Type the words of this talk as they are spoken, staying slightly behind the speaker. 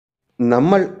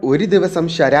നമ്മൾ ഒരു ദിവസം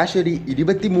ശരാശരി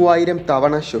 23,000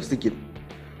 തവണ ശ്വസിക്കും.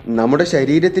 നമ്മുടെ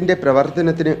ശരീരത്തിൻ്റെ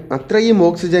പ്രവർത്തനത്തിന് അത്രയും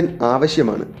ഓക്സിജൻ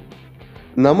ആവശ്യമാണ്.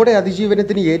 നമ്മുടെ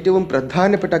അതിജീവനത്തിന് ഏറ്റവും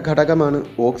പ്രധാനപ്പെട്ട ഘടകമാണ്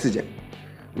ഓക്സിജൻ.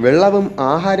 വെള്ളവും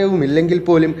ആഹാരവും ഇല്ലെങ്കിൽ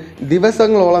പോലും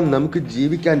ദിവസങ്ങളോളം നമുക്ക്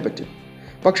ജീവിക്കാൻ പറ്റും.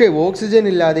 പക്ഷേ ഓക്സിജൻ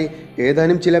ഇല്ലാതെ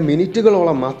ഏതാനും ചില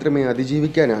മിനിറ്റുകളോളം മാത്രമേ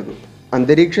അതിജീവിക്കാനാകൂ.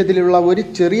 അന്തരീക്ഷത്തിലുള്ള ഒരു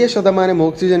ചെറിയ ശതമാനം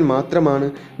ഓക്സിജൻ മാത്രമാണ്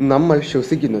നമ്മൾ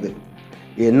ശ്വസിക്കുന്നത്.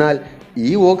 എന്നാൽ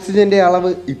ഈ ഓക്സിജന്റെ അളവ്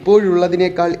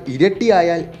ഇപ്പോഴുള്ളതിനേക്കാൾ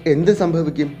ഇരട്ടിയായാൽ എന്ത്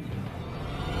സംഭവിക്കും?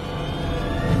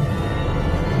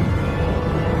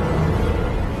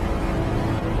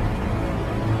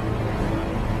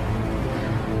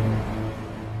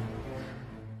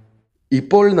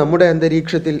 ഇപ്പോൾ നമ്മുടെ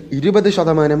അന്തരീക്ഷത്തിൽ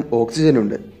 20%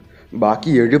 ഓക്സിജനുണ്ട്.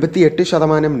 ബാക്കി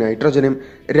 78% നൈട്രജനും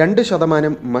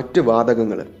 2% മറ്റ്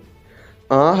വാതകങ്ങളും.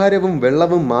 ആഹാരവും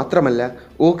വെള്ളവും മാത്രമല്ല,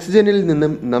 ഓക്സിജനിൽ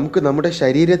നിന്നും നമുക്ക് നമ്മുടെ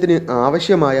ശരീരത്തിന്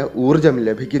ആവശ്യമായ ഊർജം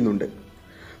ലഭിക്കുന്നുണ്ട്.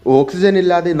 ഓക്സിജൻ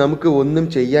ഇല്ലാതെ നമുക്ക് ഒന്നും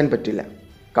ചെയ്യാൻ പറ്റില്ല.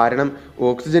 കാരണം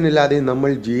ഓക്സിജൻ ഇല്ലാതെ നമ്മൾ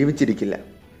ജീവിച്ചിരിക്കില്ല.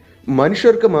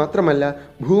 മനുഷ്യർക്ക് മാത്രമല്ല,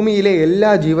 ഭൂമിയിലെ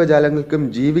എല്ലാ ജീവജാലങ്ങൾക്കും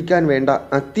ജീവിക്കാൻ വേണ്ട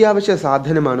അത്യാവശ്യ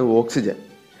സാധനമാണ് ഓക്സിജൻ.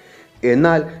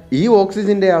 എന്നാൽ ഈ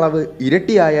ഓക്സിജന്റെ അളവ്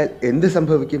ഇരട്ടിയായാൽ എന്ത്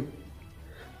സംഭവിക്കും?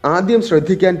 ആദ്യം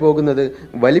ശ്രദ്ധിക്കാൻ പോകുന്നത്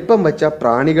വലിപ്പം വച്ച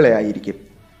പ്രാണികളെ ആയിരിക്കും.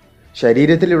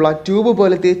 ശരീരത്തിലുള്ള ട്യൂബ്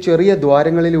പോലത്തെ ചെറിയ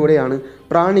ദ്വാരങ്ങളിലൂടെയാണ്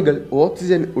പ്രാണികൾ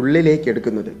ഓക്സിജൻ ഉള്ളിലേക്ക്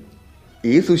എടുക്കുന്നത്.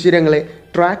 ഈ സുഷിരങ്ങളെ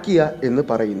ട്രാക്കിയ എന്ന്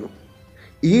പറയുന്നു.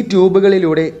 ഈ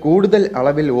ട്യൂബുകളിലൂടെ കൂടുതൽ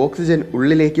അളവിൽ ഓക്സിജൻ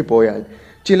ഉള്ളിലേക്ക് പോയാൽ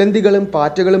ചിലന്തികളും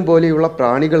പാറ്റകളും പോലെയുള്ള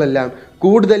പ്രാണികളെല്ലാം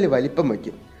കൂടുതൽ വലിപ്പം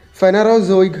വയ്ക്കും.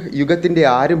 ഫെനറോസോയിക് യുഗത്തിൻ്റെ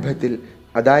ആരംഭത്തിൽ,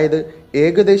 അതായത്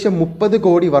ഏകദേശം 30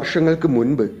 കോടി വർഷങ്ങൾക്ക്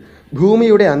മുൻപ്,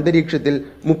 ഭൂമിയുടെ അന്തരീക്ഷത്തിൽ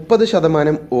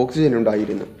 30% ഓക്സിജൻ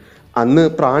ഉണ്ടായിരുന്നു. അന്ന്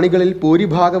പ്രാണികളിൽ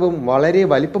ഭൂരിഭാഗവും വളരെ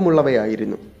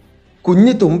വലിപ്പമുള്ളവയായിരുന്നു.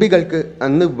 കുഞ്ഞു തുമ്പികൾക്ക്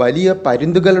അന്ന് വലിയ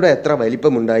പരുന്തുകളുടെ അത്ര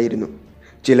വലിപ്പമുണ്ടായിരുന്നു.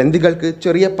 ചിലന്തികൾക്ക്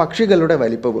ചെറിയ പക്ഷികളുടെ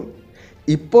വലിപ്പവും.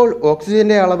 ഇപ്പോൾ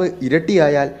ഓക്സിജന്റെ അളവ്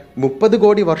ഇരട്ടിയായാൽ 30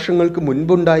 കോടി വർഷങ്ങൾക്ക്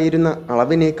മുൻപുണ്ടായിരുന്ന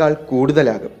അളവിനേക്കാൾ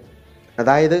കൂടുതലാകും,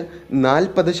 അതായത്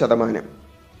 40%.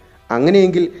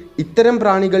 അങ്ങനെയെങ്കിൽ ഇത്തരം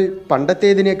പ്രാണികൾ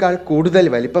പണ്ടത്തേതിനേക്കാൾ കൂടുതൽ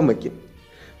വലിപ്പം വയ്ക്കും.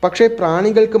 പക്ഷേ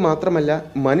പ്രാണികൾക്ക് മാത്രമല്ല,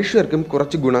 മനുഷ്യർക്കും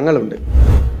കുറച്ച് ഗുണങ്ങളുണ്ട്.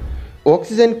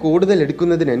 ഓക്സിജൻ കൂടുതൽ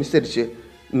എടുക്കുന്നതിനനുസരിച്ച്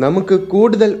നമുക്ക്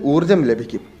കൂടുതൽ ഊർജം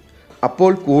ലഭിക്കും.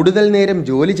 അപ്പോൾ കൂടുതൽ നേരം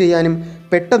ജോലി ചെയ്യാനും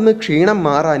പെട്ടെന്ന് ക്ഷീണം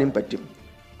മാറാനും പറ്റും.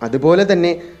 അതുപോലെ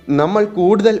തന്നെ നമ്മൾ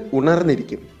കൂടുതൽ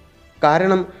ഉണർന്നിരിക്കും.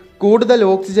 കാരണം കൂടുതൽ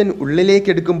ഓക്സിജൻ ഉള്ളിലേക്ക്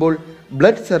എടുക്കുമ്പോൾ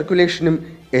ബ്ലഡ് സർക്കുലേഷനും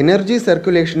എനർജി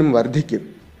സർക്കുലേഷനും വർദ്ധിക്കും.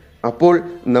 അപ്പോൾ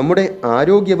നമ്മുടെ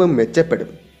ആരോഗ്യവും മെച്ചപ്പെടും.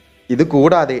 ഇത്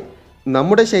കൂടാതെ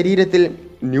നമ്മുടെ ശരീരത്തിൽ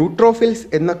ന്യൂട്രോഫിൽസ്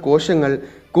എന്ന കോശങ്ങൾ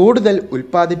കൂടുതൽ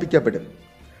ഉൽപ്പാദിപ്പിക്കപ്പെടും.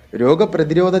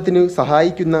 രോഗപ്രതിരോധത്തിന്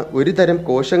സഹായിക്കുന്ന ഒരു തരം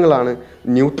കോശങ്ങളാണ്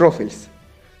ന്യൂട്രോഫിൽസ്.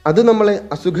 അത് നമ്മളെ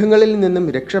അസുഖങ്ങളിൽ നിന്നും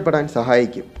രക്ഷപ്പെടാൻ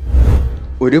സഹായിക്കും.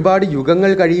 ഒരുപാട്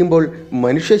യുഗങ്ങൾ കഴിയുമ്പോൾ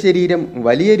മനുഷ്യ ശരീരം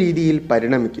വലിയ രീതിയിൽ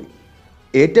പരിണമിക്കും.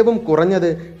 ഏറ്റവും കുറഞ്ഞത്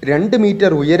 2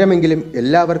 മീറ്റർ ഉയരമെങ്കിലും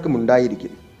എല്ലാവർക്കും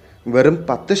ഉണ്ടായിരിക്കും. വെറും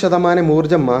 10%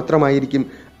 ഊർജം മാത്രമായിരിക്കും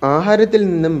ആഹാരത്തിൽ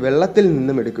നിന്നും വെള്ളത്തിൽ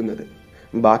നിന്നും എടുക്കുന്നത്.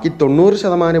 ബാക്കി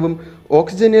 90%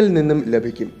 ഓക്സിജനിൽ നിന്നും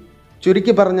ലഭിക്കും.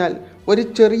 ചുരുക്കി പറഞ്ഞാൽ ഒരു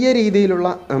ചെറിയ രീതിയിലുള്ള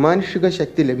അമാനുഷിക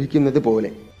ശക്തി ലഭിക്കുന്നത് പോലെ.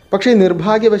 പക്ഷേ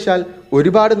നിർഭാഗ്യവശാൽ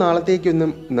ഒരുപാട്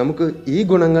നാളത്തേക്കൊന്നും നമുക്ക് ഈ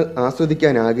ഗുണങ്ങൾ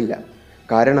ആസ്വദിക്കാനാകില്ല.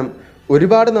 കാരണം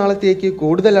ഒരുപാട് നാളത്തേക്ക്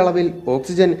കൂടുതൽ അളവിൽ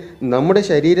ഓക്സിജൻ നമ്മുടെ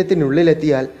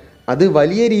ശരീരത്തിനുള്ളിലെത്തിയാൽ അത്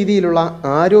വലിയ രീതിയിലുള്ള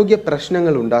ആരോഗ്യ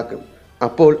പ്രശ്നങ്ങൾ ഉണ്ടാക്കും.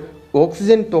 അപ്പോൾ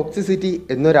ഓക്സിജൻ ടോക്സിസിറ്റി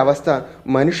എന്നൊരവസ്ഥ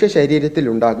മനുഷ്യ ശരീരത്തിൽ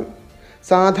ഉണ്ടാകും.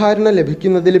 സാധാരണ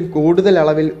ലഭിക്കുന്നതിലും കൂടുതൽ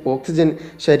അളവിൽ ഓക്സിജൻ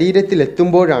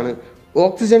ശരീരത്തിലെത്തുമ്പോഴാണ്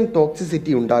ഓക്സിജൻ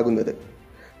ടോക്സിസിറ്റി ഉണ്ടാകുന്നത്.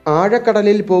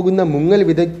 ആഴക്കടലിൽ പോകുന്ന മുങ്ങൽ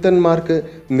വിദഗ്ധന്മാർക്ക്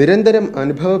നിരന്തരം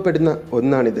അനുഭവപ്പെടുന്ന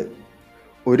ഒന്നാണിത്.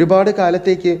 ഒരുപാട്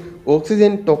കാലത്തേക്ക്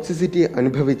ഓക്സിജൻ ടോക്സിസിറ്റി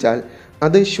അനുഭവിച്ചാൽ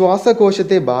അത്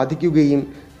ശ്വാസകോശത്തെ ബാധിക്കുകയും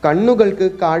കണ്ണുകൾക്ക്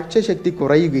കാഴ്ചശക്തി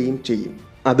കുറയുകയും ചെയ്യും.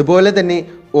 അതുപോലെ തന്നെ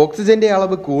ഓക്സിജന്റെ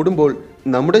അളവ് കൂടുമ്പോൾ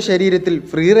നമ്മുടെ ശരീരത്തിൽ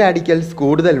ഫ്രീ റാഡിക്കൽസ്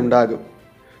കൂടുതൽ ഉണ്ടാകും.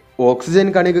 ഓക്സിജൻ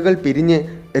കണികകൾ പിരിഞ്ഞ്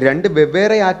 2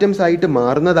 വെവ്വേറെ ആറ്റംസ് ആയിട്ട്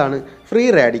മാറുന്നതാണ് ഫ്രീ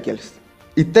റാഡിക്കൽസ്.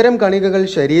 ഇത്തരം കണികകൾ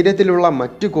ശരീരത്തിലുള്ള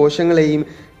മറ്റു കോശങ്ങളെയും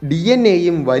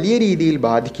DNA-യും വലിയ രീതിയിൽ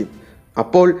ബാധിക്കും.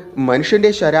 അപ്പോൾ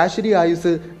മനുഷ്യൻ്റെ ശരാശരി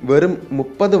ആയുസ് വെറും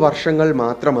 30 വർഷങ്ങൾ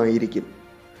മാത്രമായിരിക്കും.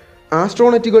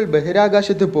 ആസ്ട്രോണറ്റുകൾ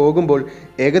ബഹിരാകാശത്ത് പോകുമ്പോൾ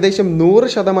ഏകദേശം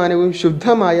 100%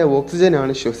 ശുദ്ധമായ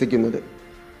ഓക്സിജനാണ് ശ്വസിക്കുന്നത്.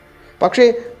 പക്ഷേ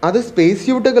അത് സ്പേസ്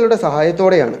സ്യൂട്ടുകളുടെ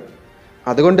സഹായത്തോടെയാണ്.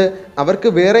 അതുകൊണ്ട് അവർക്ക്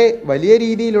വേറെ വലിയ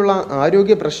രീതിയിലുള്ള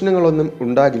ആരോഗ്യ പ്രശ്നങ്ങളൊന്നും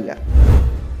ഉണ്ടാകില്ല.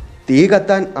 തീ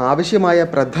കത്താൻ ആവശ്യമായ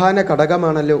പ്രധാന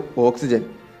ഘടകമാണല്ലോ ഓക്സിജൻ.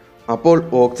 അപ്പോൾ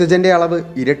ഓക്സിജന്റെ അളവ്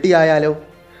ഇരട്ടിയായാലോ?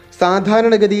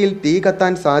 സാധാരണഗതിയിൽ തീ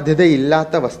കത്താൻ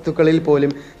സാധ്യതയില്ലാത്ത വസ്തുക്കളിൽ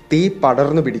പോലും തീ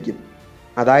പടർന്നു പിടിക്കും.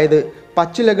 അതായത്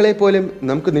പച്ചിലകളെ പോലും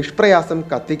നമുക്ക് നിഷ്പ്രയാസം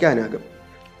കത്തിക്കാനാകും.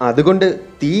 അതുകൊണ്ട്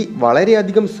തീ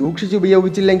വളരെയധികം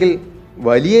സൂക്ഷിച്ചുപയോഗിച്ചില്ലെങ്കിൽ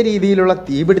വലിയ രീതിയിലുള്ള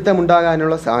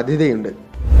തീപിടുത്തമുണ്ടാകാനുള്ള സാധ്യതയുണ്ട്.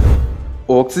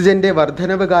 ഓക്സിജന്റെ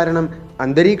വർധനവ് കാരണം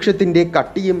അന്തരീക്ഷത്തിൻ്റെ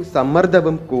കട്ടിയും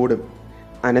സമ്മർദ്ദവും കൂടും.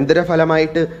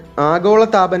 അനന്തരഫലമായിട്ട്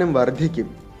ആഗോളതാപനം വർദ്ധിക്കും.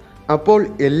 അപ്പോൾ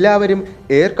എല്ലാവരും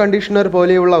എയർ കണ്ടീഷണർ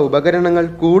പോലെയുള്ള ഉപകരണങ്ങൾ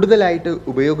കൂടുതലായിട്ട്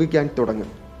ഉപയോഗിക്കാൻ തുടങ്ങും.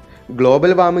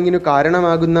 ഗ്ലോബൽ വാർമിങ്ങിനു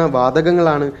കാരണമാകുന്ന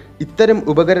വാതകങ്ങളാണ് ഇത്തരം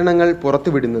ഉപകരണങ്ങൾ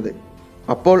പുറത്തുവിടുന്നത്.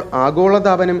 അപ്പോൾ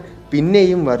ആഗോളതാപനം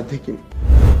പിന്നെയും വർദ്ധിക്കും.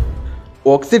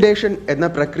 ഓക്സിഡേഷൻ എന്ന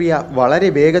പ്രക്രിയ വളരെ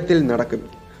വേഗത്തിൽ നടക്കും.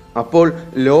 അപ്പോൾ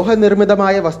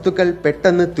ലോഹനിർമ്മിതമായ വസ്തുക്കൾ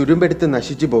പെട്ടെന്ന് തുരുമ്പെടുത്ത്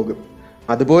നശിച്ചു പോകും.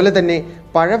 അതുപോലെ തന്നെ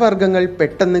പഴവർഗ്ഗങ്ങൾ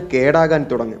പെട്ടെന്ന് കേടാകാൻ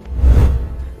തുടങ്ങും.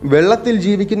 വെള്ളത്തിൽ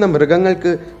ജീവിക്കുന്ന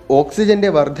മൃഗങ്ങൾക്ക് ഓക്സിജന്റെ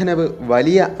വർധനവ്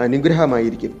വലിയ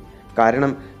അനുഗ്രഹമായിരിക്കും.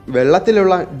 കാരണം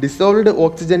വെള്ളത്തിലുള്ള ഡിസോൾവ്ഡ്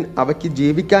ഓക്സിജൻ അവയ്ക്ക്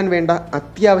ജീവിക്കാൻ വേണ്ട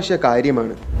അത്യാവശ്യ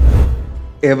കാര്യമാണ്.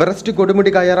 എവറസ്റ്റ്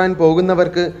കൊടുമുടി കയറാൻ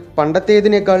പോകുന്നവർക്ക്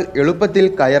പണ്ടത്തേതിനേക്കാൾ എളുപ്പത്തിൽ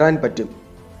കയറാൻ പറ്റും.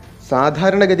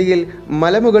 സാധാരണഗതിയിൽ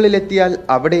മലമുകളിലെത്തിയാൽ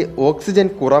അവിടെ ഓക്സിജൻ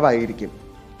കുറവായിരിക്കും.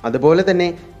 അതുപോലെ തന്നെ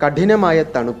കഠിനമായ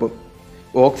തണുപ്പും.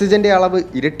 ഓക്സിജന്റെ അളവ്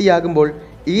ഇരട്ടിയാകുമ്പോൾ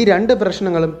ഈ രണ്ട്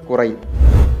പ്രശ്നങ്ങളും കുറയും.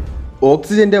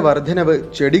 ഓക്സിജന്റെ വർധനവ്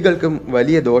ചെടികൾക്കും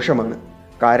വലിയ ദോഷമാണ്.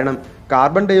 കാരണം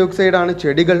കാർബൺ ഡയോക്സൈഡാണ്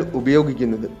ചെടികൾ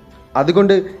ഉപയോഗിക്കുന്നത്.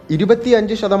 അതുകൊണ്ട്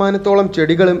 25%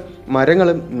 ചെടികളും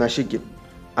മരങ്ങളും നശിക്കും.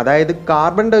 അതായത്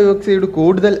കാർബൺ ഡയോക്സൈഡ്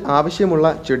കൂടുതൽ ആവശ്യമുള്ള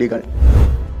ചെടികൾ.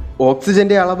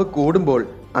 ഓക്സിജന്റെ അളവ് കൂടുമ്പോൾ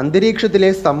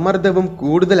അന്തരീക്ഷത്തിലെ സമ്മർദ്ദവും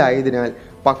കൂടുതലായതിനാൽ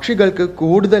പക്ഷികൾക്ക്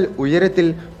കൂടുതൽ ഉയരത്തിൽ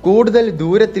കൂടുതൽ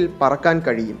ദൂരത്തിൽ പറക്കാൻ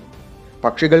കഴിയും.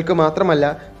 പക്ഷികൾക്ക് മാത്രമല്ല,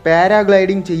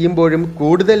 പാരാഗ്ലൈഡിംഗ് ചെയ്യുമ്പോഴും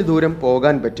കൂടുതൽ ദൂരം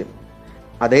പോകാൻ പറ്റും.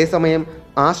 അതേസമയം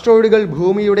ആസ്ട്രോയിഡുകൾ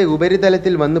ഭൂമിയുടെ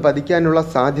ഉപരിതലത്തിൽ വന്ന് പതിക്കാനുള്ള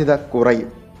സാധ്യത കുറയും.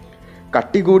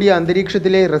 കട്ടികൂടിയ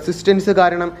അന്തരീക്ഷത്തിലെ റെസിസ്റ്റൻസ്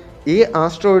കാരണം ഈ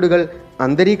ആസ്ട്രോയിഡുകൾ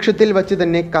അന്തരീക്ഷത്തിൽ വച്ച്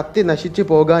തന്നെ കത്തി നശിച്ചു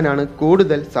പോകാനാണ്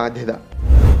കൂടുതൽ സാധ്യത.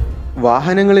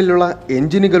 വാഹനങ്ങളിലുള്ള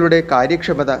എഞ്ചിനുകളുടെ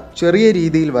കാര്യക്ഷമത ചെറിയ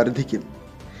രീതിയിൽ വർദ്ധിക്കും.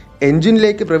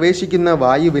 എഞ്ചിനിലേക്ക് പ്രവേശിക്കുന്ന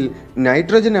വായുവിൽ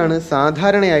നൈട്രജനാണ്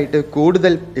സാധാരണയായിട്ട്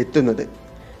കൂടുതൽ എത്തുന്നത്.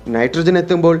 നൈട്രജൻ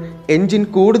എത്തുമ്പോൾ എഞ്ചിൻ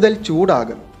കൂടുതൽ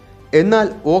ചൂടാകും. എന്നാൽ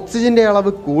ഓക്സിജന്റെ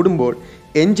അളവ് കൂടുമ്പോൾ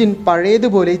എഞ്ചിൻ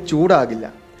പഴയതുപോലെ ചൂടാകില്ല.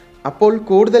 അപ്പോൾ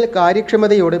കൂടുതൽ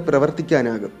കാര്യക്ഷമതയോടെ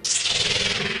പ്രവർത്തിക്കാനാകും.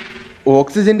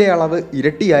 ഓക്സിജന്റെ അളവ്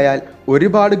ഇരട്ടിയായാൽ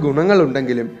ഒരുപാട്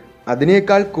ഗുണങ്ങളുണ്ടെങ്കിലും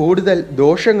അതിനേക്കാൾ കൂടുതൽ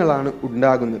ദോഷങ്ങളാണ്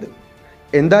ഉണ്ടാകുന്നത്.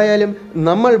 എന്തായാലും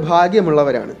നമ്മൾ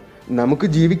ഭാഗ്യമുള്ളവരാണ്. നമുക്ക്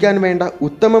ജീവിക്കാൻ വേണ്ട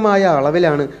ഉത്തമമായ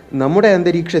അളവിലാണ് നമ്മുടെ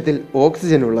അന്തരീക്ഷത്തിൽ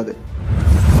ഓക്സിജൻ ഉള്ളത്.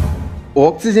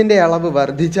 ഓക്സിജന്റെ അളവ്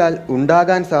വർദ്ധിച്ചാൽ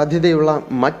ഉണ്ടാകാൻ സാധ്യതയുള്ള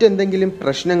മറ്റെന്തെങ്കിലും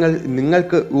പ്രശ്നങ്ങൾ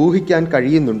നിങ്ങൾക്ക് ഊഹിക്കാൻ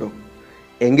കഴിയുന്നുണ്ടോ?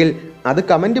 എങ്കിൽ അത്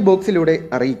കമൻറ്റ് ബോക്സിലൂടെ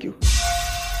അറിയിക്കൂ.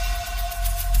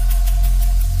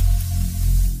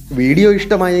 വീഡിയോ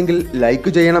ഇഷ്ടമായെങ്കിൽ ലൈക്ക്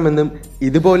ചെയ്യണമെന്നും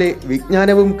ഇതുപോലെ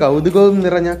വിജ്ഞാനവും കൗതുകവും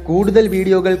നിറഞ്ഞ കൂടുതൽ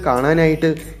വീഡിയോകൾ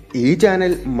കാണാനായിട്ട് ഈ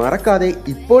ചാനൽ മറക്കാതെ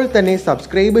ഇപ്പോൾ തന്നെ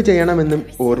സബ്സ്ക്രൈബ് ചെയ്യണമെന്നും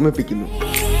ഓർമ്മിപ്പിക്കുന്നു.